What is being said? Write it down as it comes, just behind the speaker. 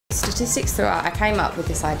statistics through art, I came up with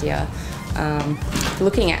this idea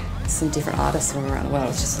looking at some different artists from around the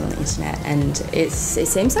world, just on the internet, and it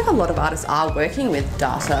seems like a lot of artists are working with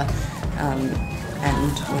data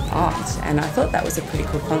and with art, and I thought that was a pretty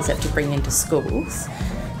cool concept to bring into schools,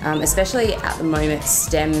 especially at the moment.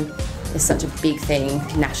 STEM is such a big thing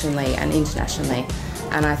nationally and internationally,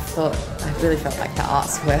 and I really felt like the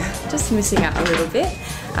arts were just missing out a little bit,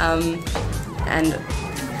 and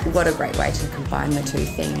what a great way to combine the two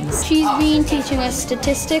things. She's been teaching us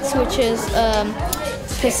statistics, which is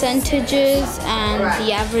percentages and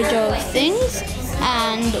the average of things,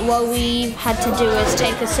 and what we've had to do is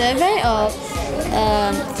take a survey of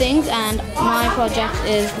things, and my project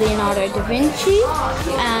is Leonardo da Vinci,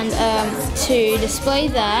 and to display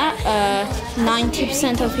that,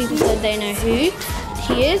 90% of people said they know who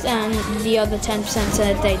he is, and the other 10%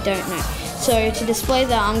 said they don't know. So to display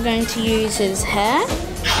that, I'm going to use his hair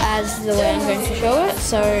as the way I'm going to show it.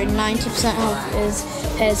 So 90% of his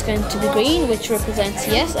hair is going to be green, which represents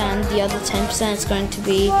yes, and the other 10% is going to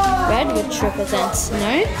be red, which represents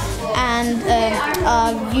no. And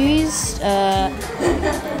I've used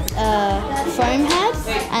foam head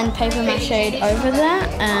and paper mache over that,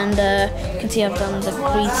 and you can see I've done the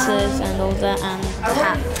creases and all that, and the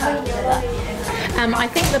hat. I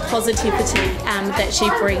think the positivity that she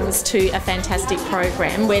brings to a fantastic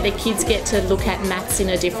program where the kids get to look at maths in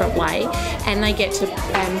a different way, and they get to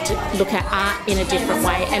look at art in a different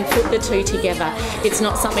way and put the two together. It's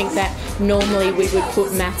not something that normally we would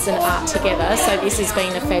put maths and art together, so this has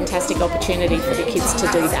been a fantastic opportunity for the kids to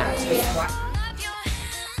do that.